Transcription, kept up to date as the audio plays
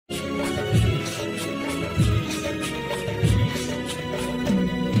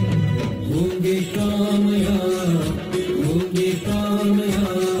कामयाब, होंगे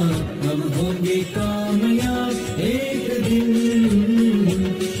कामयाब, हम होंगे कामयाब एक दिन।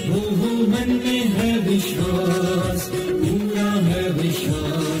 वो मन में है विश्वास, पूरा है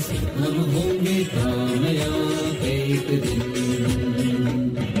विश्वास, हम होंगे कामयाब एक दिन।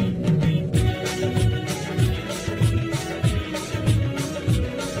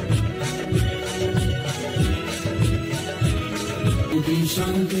 होगी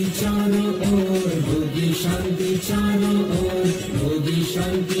शांति चारों ओर, होगी शांति चारों ओर, होगी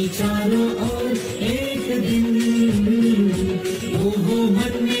शांति चारों ओर एक दिन। वो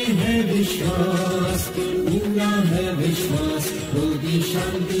मन में है विश्वास, पूरा है विश्वास, होगी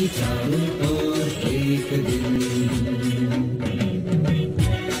शांति चारों ओर एक दिन।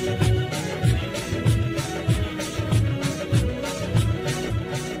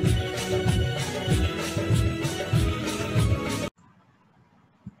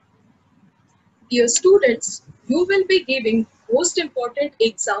 Dear students, you will be giving most important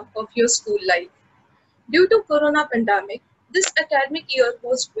exam of your school life. Due to corona pandemic, this academic year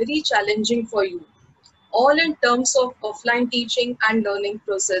was very challenging for you, all in terms of offline teaching and learning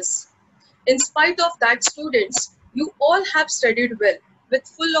process. In spite of that, students, you all have studied well, with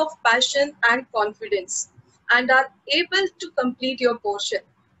full of passion and confidence, and are able to complete your portion.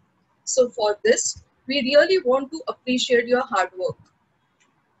 So for this, we really want to appreciate your hard work.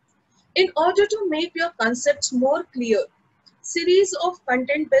 In order to make your concepts more clear, series of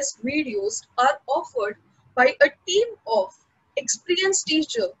content-based videos are offered by a team of experienced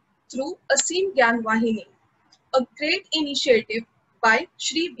teachers through Asim Gyan Vahini, a great initiative by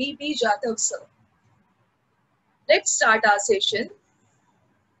Shri B.B. Jadhav sir. Let's start our session.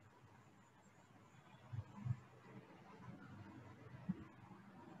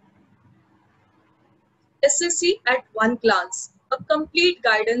 SSC at one glance, a complete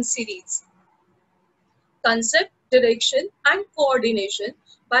guidance series. Concept, direction and coordination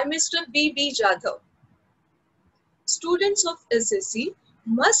by Mr. B.B. Jadhav. Students of SSC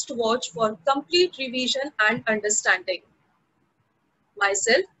must watch for complete revision and understanding.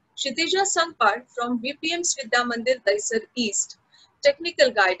 Myself, Kshitija Sangpal from BPM Vidya Mandir, Daisar East.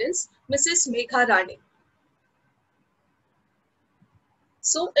 Technical guidance, Mrs. Megha Rani.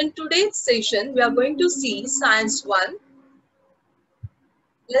 So in today's session, we are going to see Science-1,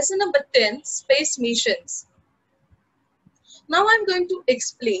 lesson number 10, space missions. Now I'm going to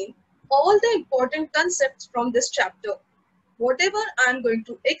explain all the important concepts from this chapter. Whatever I'm going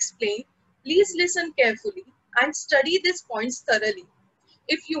to explain, please listen carefully and study these points thoroughly.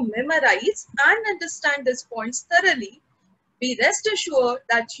 If you memorize and understand these points thoroughly, be rest assured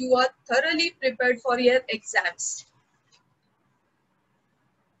that you are thoroughly prepared for your exams.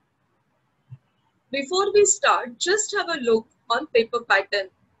 Before we start, just have a look on paper pattern.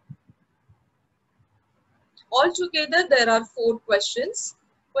 Altogether, there are 4 questions.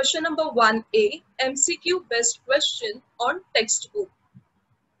 Question number 1A, MCQ based question on textbook.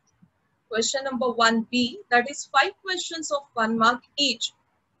 Question number 1B, that is 5 questions of 1 mark each.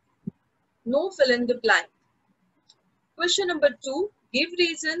 No fill in the blank. Question number 2, give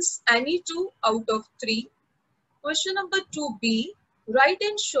reasons any 2 out of 3. Question number 2B, write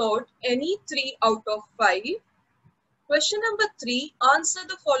in short any 3 out of 5. Question number 3, answer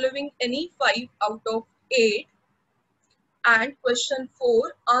the following any 5 out of 8. And question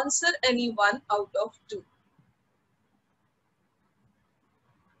 4, answer any 1 out of 2.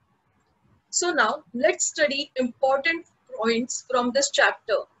 So now let's study important points from this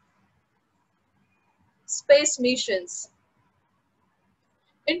chapter. Space missions.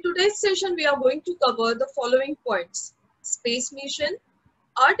 In today's session, we are going to cover the following points: space mission,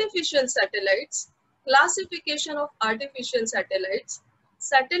 artificial satellites, classification of artificial satellites,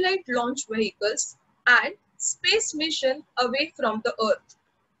 satellite launch vehicles, and space mission away from the Earth.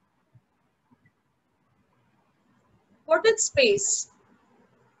 What is space?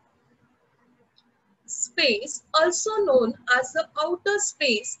 Space, also known as the outer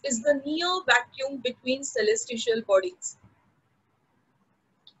space, is the near vacuum between celestial bodies.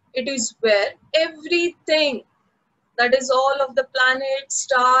 It is where everything, that is all of the planets,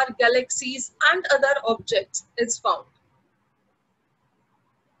 stars, galaxies and other objects, is found.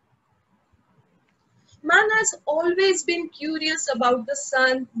 Man has always been curious about the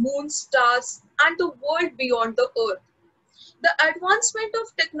sun, moon, stars and the world beyond the earth. The advancement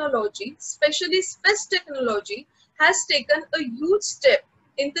of technology, especially space technology, has taken a huge step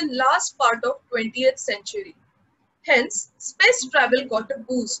in the last part of 20th century. Hence, space travel got a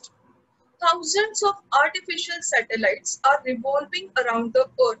boost. Thousands of artificial satellites are revolving around the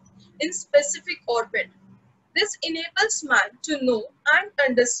Earth in specific orbit. This enables man to know and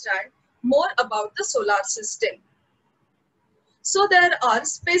understand more about the solar system. So there are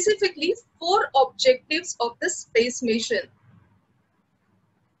specifically 4 objectives of the space mission.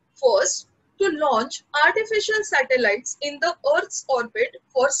 First, to launch artificial satellites in the Earth's orbit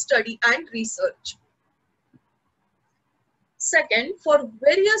for study and research. Second, for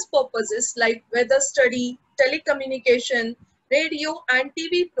various purposes like weather study, telecommunication, radio and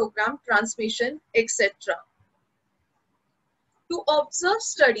TV program transmission, etc. To observe,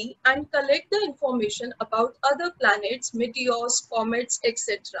 study and collect the information about other planets, meteors, comets,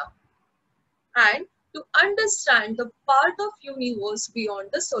 etc. And to understand the part of universe beyond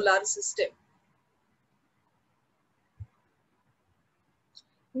the solar system.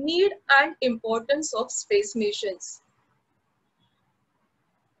 Need and importance of space missions.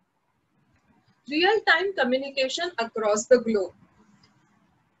 Real-time communication across the globe.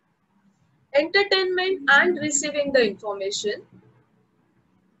 Entertainment and receiving the information.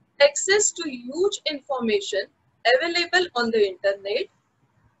 Access to huge information available on the internet.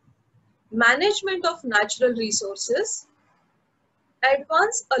 Management of natural resources.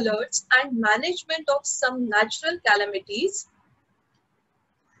 Advanced alerts and management of some natural calamities.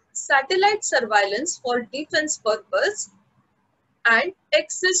 Satellite surveillance for defense purpose. And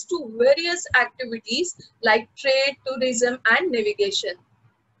access to various activities like trade, tourism and navigation.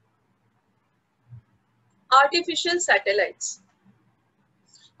 Artificial satellites.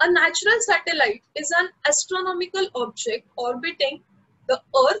 A natural satellite is an astronomical object orbiting the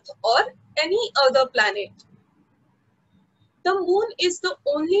Earth or any other planet. The Moon is the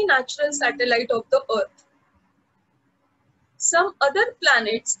only natural satellite of the Earth. Some other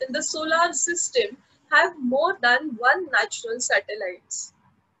planets in the solar system have more than one natural satellites.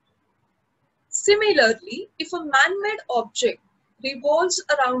 Similarly, if a man-made object revolves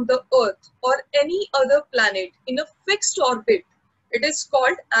around the Earth or any other planet in a fixed orbit, it is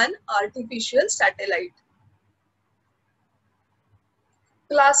called an artificial satellite.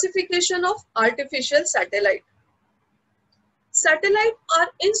 Classification of artificial satellite. Satellites are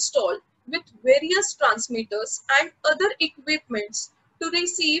installed with various transmitters and other equipments to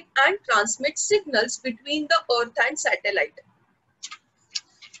receive and transmit signals between the Earth and satellite.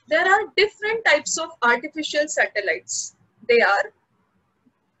 There are different types of artificial satellites. They are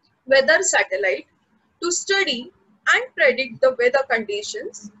weather satellite to study and predict the weather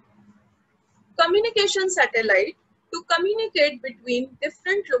conditions, communication satellite to communicate between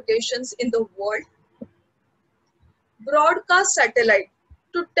different locations in the world, broadcast satellite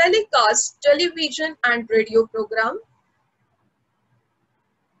to telecast television and radio program,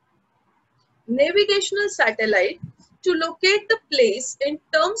 navigational satellite to locate the place in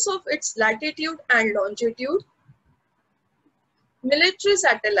terms of its latitude and longitude, military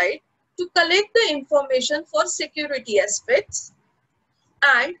satellite to collect the information for security aspects,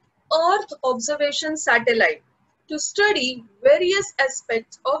 and Earth observation satellite to study various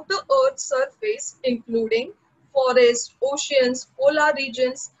aspects of the Earth's surface including forests, oceans, polar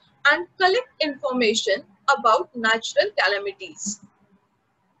regions, and collect information about natural calamities.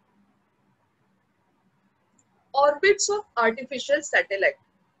 Orbits of artificial satellite.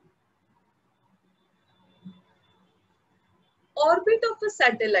 Orbit of a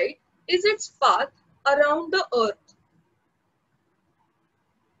satellite is its path around the Earth.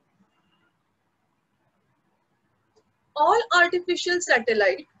 All artificial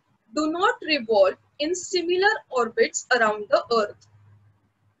satellites do not revolve in similar orbits around the Earth.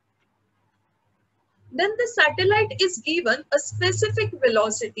 Then the satellite is given a specific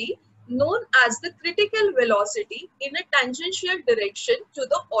velocity known as the critical velocity in a tangential direction to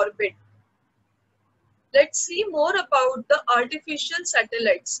the orbit. Let's see more about the artificial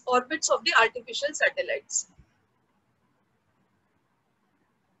satellites, orbits of the artificial satellites.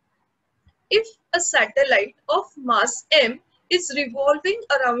 If a satellite of mass m is revolving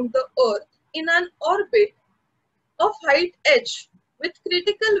around the Earth in an orbit of height h with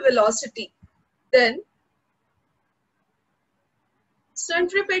critical velocity, then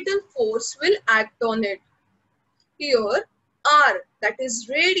centripetal force will act on it. Here, r, that is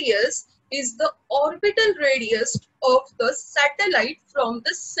radius, is the orbital radius of the satellite from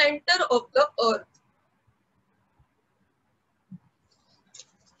the center of the Earth.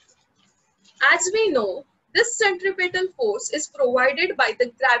 As we know, this centripetal force is provided by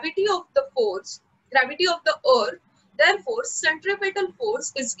the gravity of the Earth. Therefore, centripetal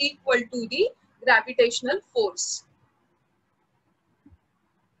force is equal to the gravitational force.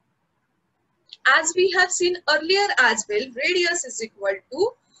 As we have seen earlier as well, radius is equal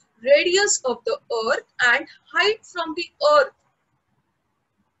to radius of the Earth and height from the Earth.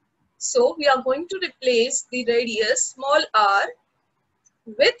 So we are going to replace the radius small r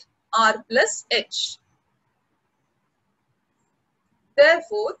with r plus h.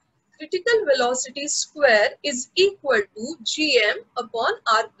 Therefore, critical velocity square is equal to gm upon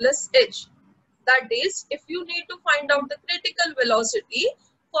r plus h. That is, if you need to find out the critical velocity,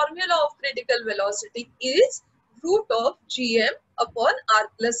 formula of critical velocity is root of gm upon r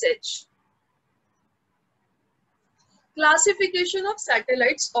plus h. Classification of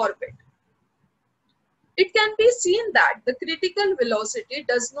satellites' orbit. It can be seen that the critical velocity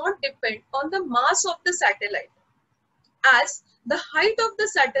does not depend on the mass of the satellite. As the height of the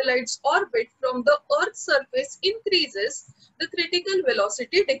satellite's orbit from the Earth's surface increases, the critical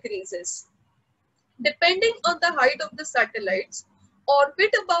velocity decreases. Depending on the height of the satellite's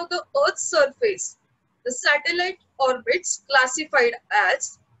orbit above the Earth's surface, the satellite orbits classified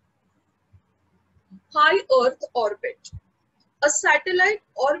as high Earth orbit. A satellite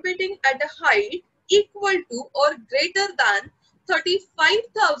orbiting at a height equal to or greater than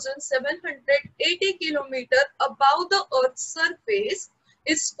 35,780 km above the Earth's surface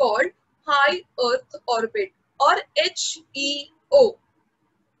is called high Earth orbit or HEO.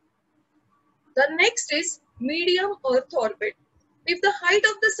 The next is medium Earth orbit. If the height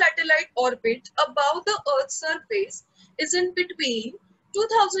of the satellite orbit above the Earth's surface is in between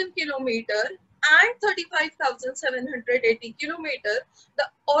 2000 km and 35,780 km, the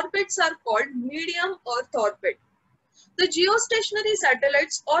orbits are called medium Earth orbit. The geostationary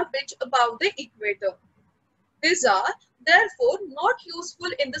satellites orbit above the equator. These are therefore not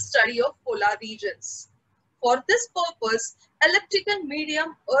useful in the study of polar regions. For this purpose, elliptic and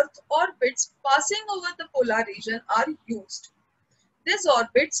medium Earth orbits passing over the polar region are used. These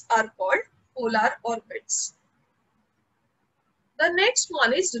orbits are called polar orbits. The next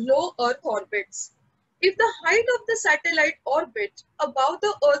one is low Earth orbits. If the height of the satellite orbit above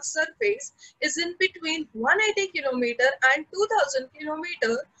the Earth's surface is in between 180 km and 2000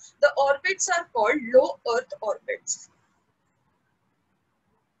 km, the orbits are called low Earth orbits.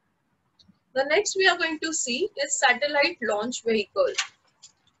 The next we are going to see is satellite launch vehicle.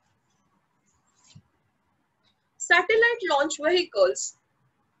 Satellite launch vehicles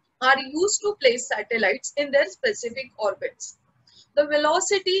are used to place satellites in their specific orbits. The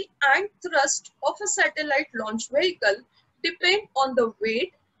velocity and thrust of a satellite launch vehicle depend on the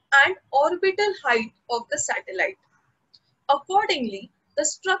weight and orbital height of the satellite. Accordingly, the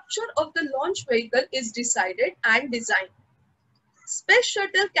structure of the launch vehicle is decided and designed. Space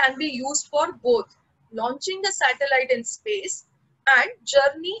shuttle can be used for both launching a satellite in space and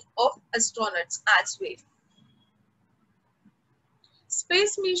journey of astronauts as well.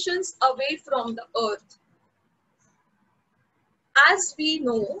 Space missions away from the Earth. As we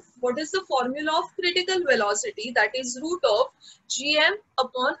know, what is the formula of critical velocity? That is root of gm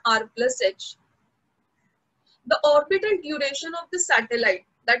upon r plus h. The orbital duration of the satellite,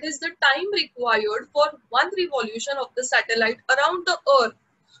 that is the time required for one revolution of the satellite around the Earth.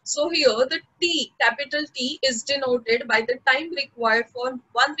 So here the T, capital T, is denoted by the time required for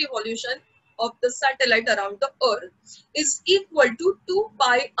one revolution of the satellite around the Earth is equal to 2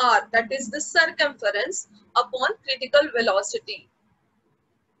 pi r, that is the circumference, upon critical velocity,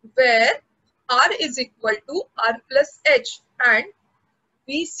 where r is equal to r plus h and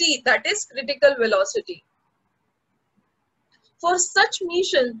vc, that is critical velocity. For such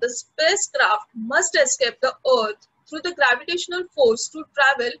mission, the spacecraft must escape the Earth through the gravitational force to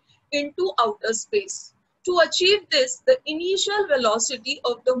travel into outer space. To achieve this, the initial velocity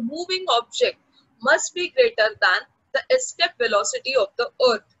of the moving object must be greater than the escape velocity of the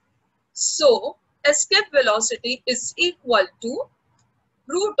Earth. So, escape velocity is equal to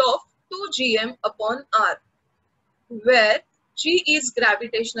root of 2 gm upon r, where g is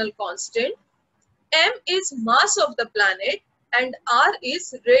gravitational constant, m is mass of the planet, and r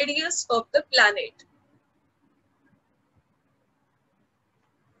is radius of the planet.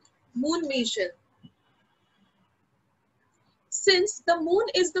 Moon mission. Since the moon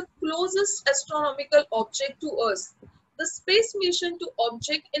is the closest astronomical object to us, the space mission to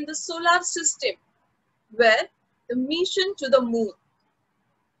object in the solar system were the mission to the moon.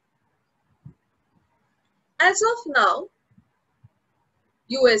 As of now,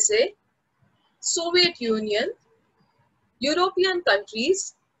 USA, Soviet Union, European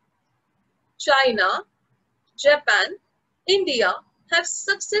countries, China, Japan, India have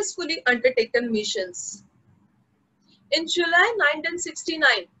successfully undertaken missions. In July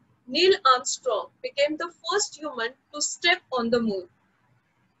 1969, Neil Armstrong became the first human to step on the moon.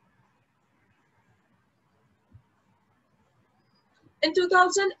 In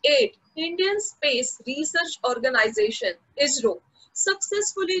 2008, Indian Space Research Organization, ISRO,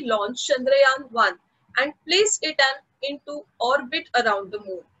 successfully launched Chandrayaan-1 and placed it into orbit around the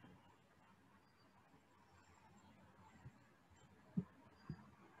moon.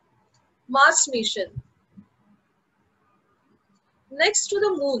 Mars mission. Next to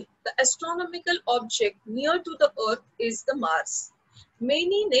the moon, the astronomical object near to the Earth is the Mars.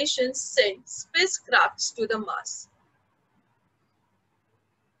 Many nations send spacecrafts to the Mars.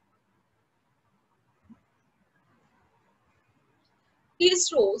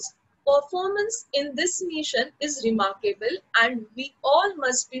 ISRO's performance in this mission is remarkable and we all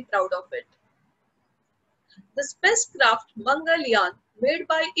must be proud of it. The spacecraft Mangalyaan, made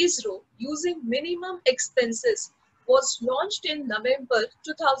by ISRO using minimum expenses, was launched in November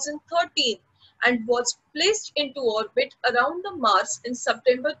 2013 and was placed into orbit around the Mars in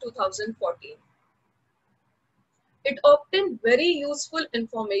September 2014. It obtained very useful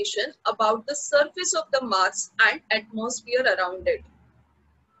information about the surface of the Mars and atmosphere around it.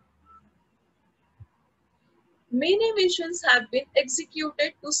 Many missions have been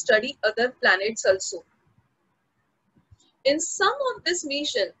executed to study other planets also. In some of this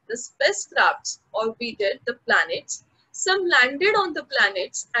mission, the spacecrafts orbited the planets, some landed on the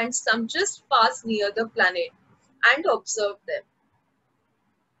planets and some just passed near the planet and observed them.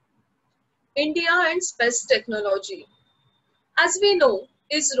 India and space technology. As we know,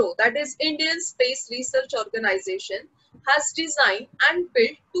 ISRO, that is Indian Space Research Organization, has designed and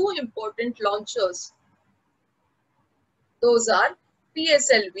built two important launchers. Those are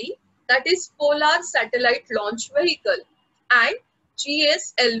PSLV, that is Polar Satellite Launch Vehicle, and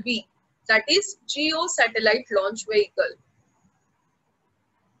GSLV, that is Geo Satellite Launch Vehicle.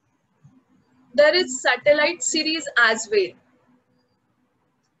 There is satellite series as well.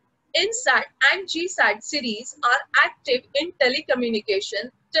 INSAT and GSAT series are active in telecommunication,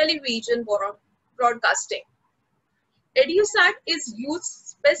 television broadcasting. EduSat is used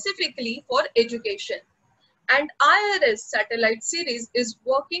specifically for education, and IRS satellite series is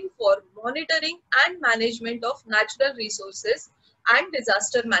working for monitoring and management of natural resources and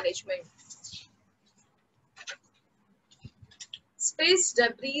disaster management. Space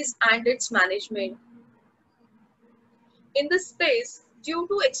debris and its management. In the space, due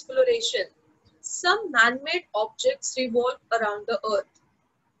to exploration, some man-made objects revolve around the Earth.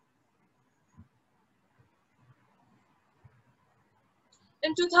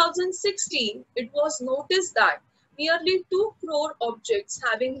 In 2016, it was noticed that nearly 2 crore objects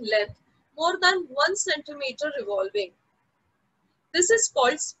having length more than 1 centimeter revolving. This is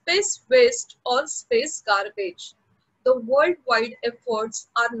called space waste or space garbage. The worldwide efforts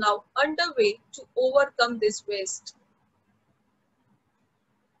are now underway to overcome this waste.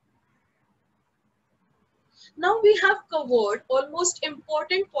 Now we have covered almost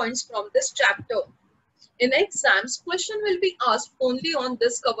important points from this chapter. In exams, question will be asked only on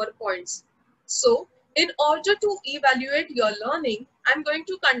this cover points. So, in order to evaluate your learning, I am going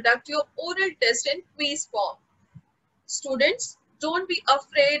to conduct your oral test in quiz form. Students, don't be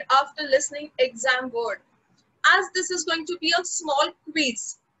afraid after listening exam word, as this is going to be a small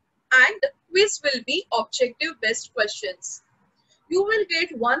quiz and the quiz will be objective based questions. You will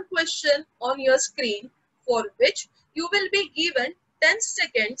get one question on your screen for which you will be given 10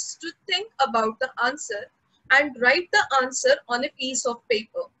 seconds to think about the answer and write the answer on a piece of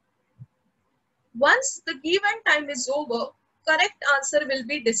paper. Once the given time is over, correct answer will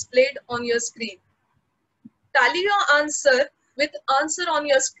be displayed on your screen. Tally your answer with answer on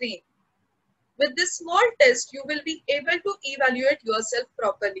your screen. With this small test, you will be able to evaluate yourself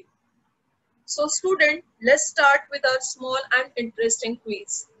properly. So student, let's start with our small and interesting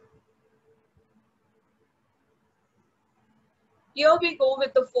quiz. Here we go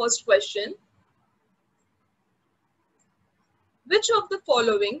with the first question. Which of the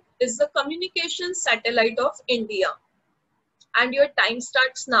following is the communication satellite of India? And your time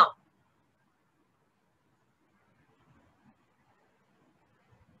starts now.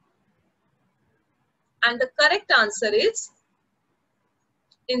 And the correct answer is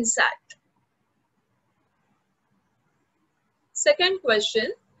INSAT. Second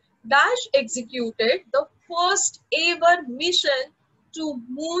question. Dash executed the first ever mission to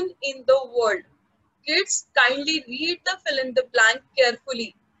moon in the world. Kids, kindly read the fill in the blank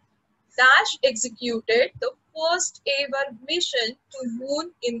carefully. Dash executed the first ever mission to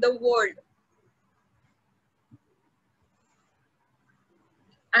moon in the world.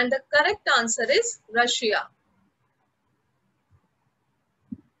 And the correct answer is Russia.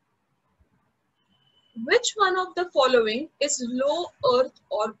 Which one of the following is low Earth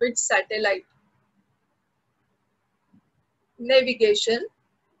orbit satellite? Navigation,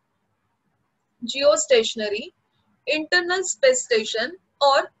 geostationary, internal space station,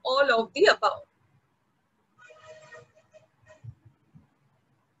 or all of the above?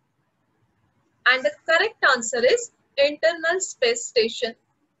 And the correct answer is internal space station.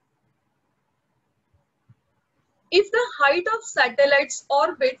 If the height of satellites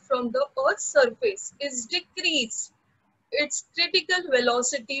orbit from the Earth's surface is decreased, its critical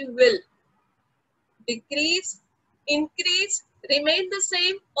velocity will decrease, increase, remain the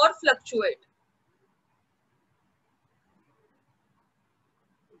same, or fluctuate.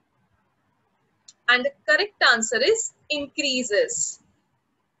 And the correct answer is increases.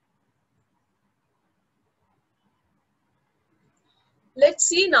 Let's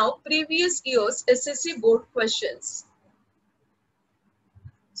see now previous year's SSC board questions.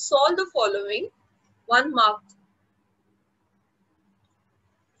 Solve the following. 1 mark.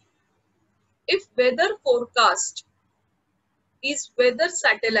 If weather forecast is weather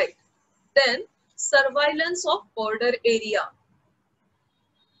satellite, then surveillance of border area.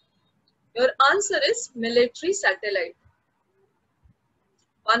 Your answer is military satellite.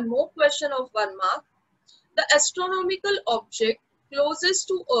 One more question of 1 mark. The astronomical object closest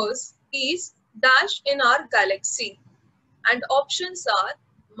to us is dash in our galaxy. And options are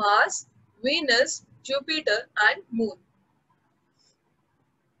Mars, Venus, Jupiter and Moon.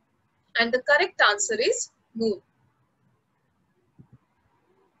 And the correct answer is Moon.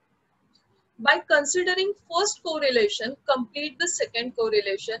 By considering first correlation, complete the second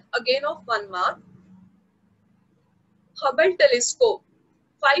correlation, again of 1 mark. Hubble telescope,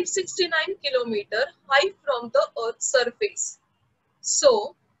 569 km high from the Earth's surface.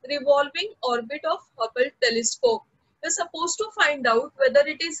 So, revolving orbit of Hubble telescope, you're supposed to find out whether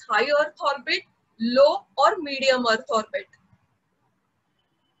it is high Earth orbit, low or medium Earth orbit.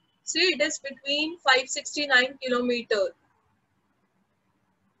 See, it is between 569 km.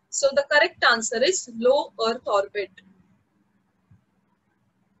 So, the correct answer is low Earth orbit.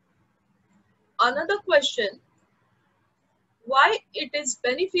 Another question. Why it is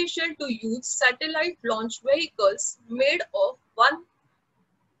beneficial to use satellite launch vehicles made of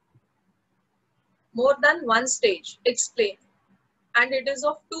more than one stage? Explain. And it is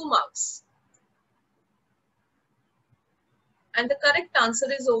of 2 marks. And the correct answer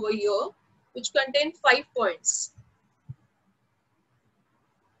is over here, which contains 5 points.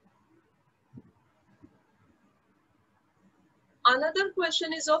 Another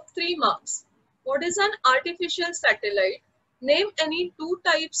question is of 3 marks. What is an artificial satellite? Name any 2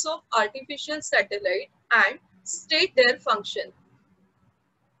 types of artificial satellite and state their function.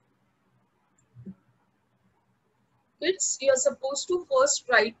 Kids, you are supposed to first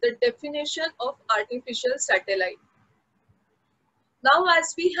write the definition of artificial satellite. Now,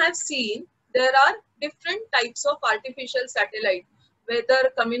 as we have seen, there are different types of artificial satellite,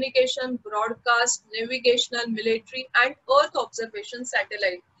 weather, communication, broadcast, navigational, military, and Earth observation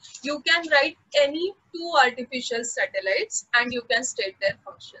satellite. You can write any 2 artificial satellites and you can state their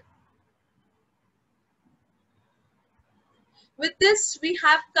function. With this, we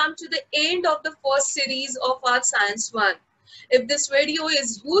have come to the end of the first series of our Science 1. If this video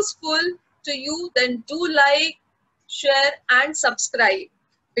is useful to you, then do like, share and subscribe,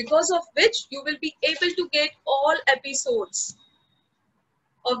 because of which you will be able to get all episodes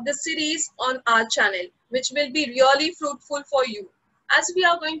of the series on our channel, which will be really fruitful for you, as we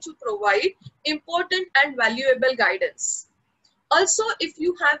are going to provide important and valuable guidance. Also, if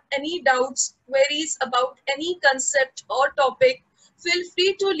you have any doubts, queries about any concept or topic, feel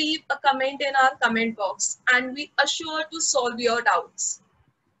free to leave a comment in our comment box and we are sure to solve your doubts.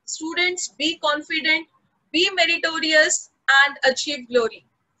 Students, be confident, be meritorious and achieve glory.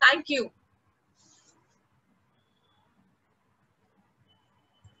 Thank you.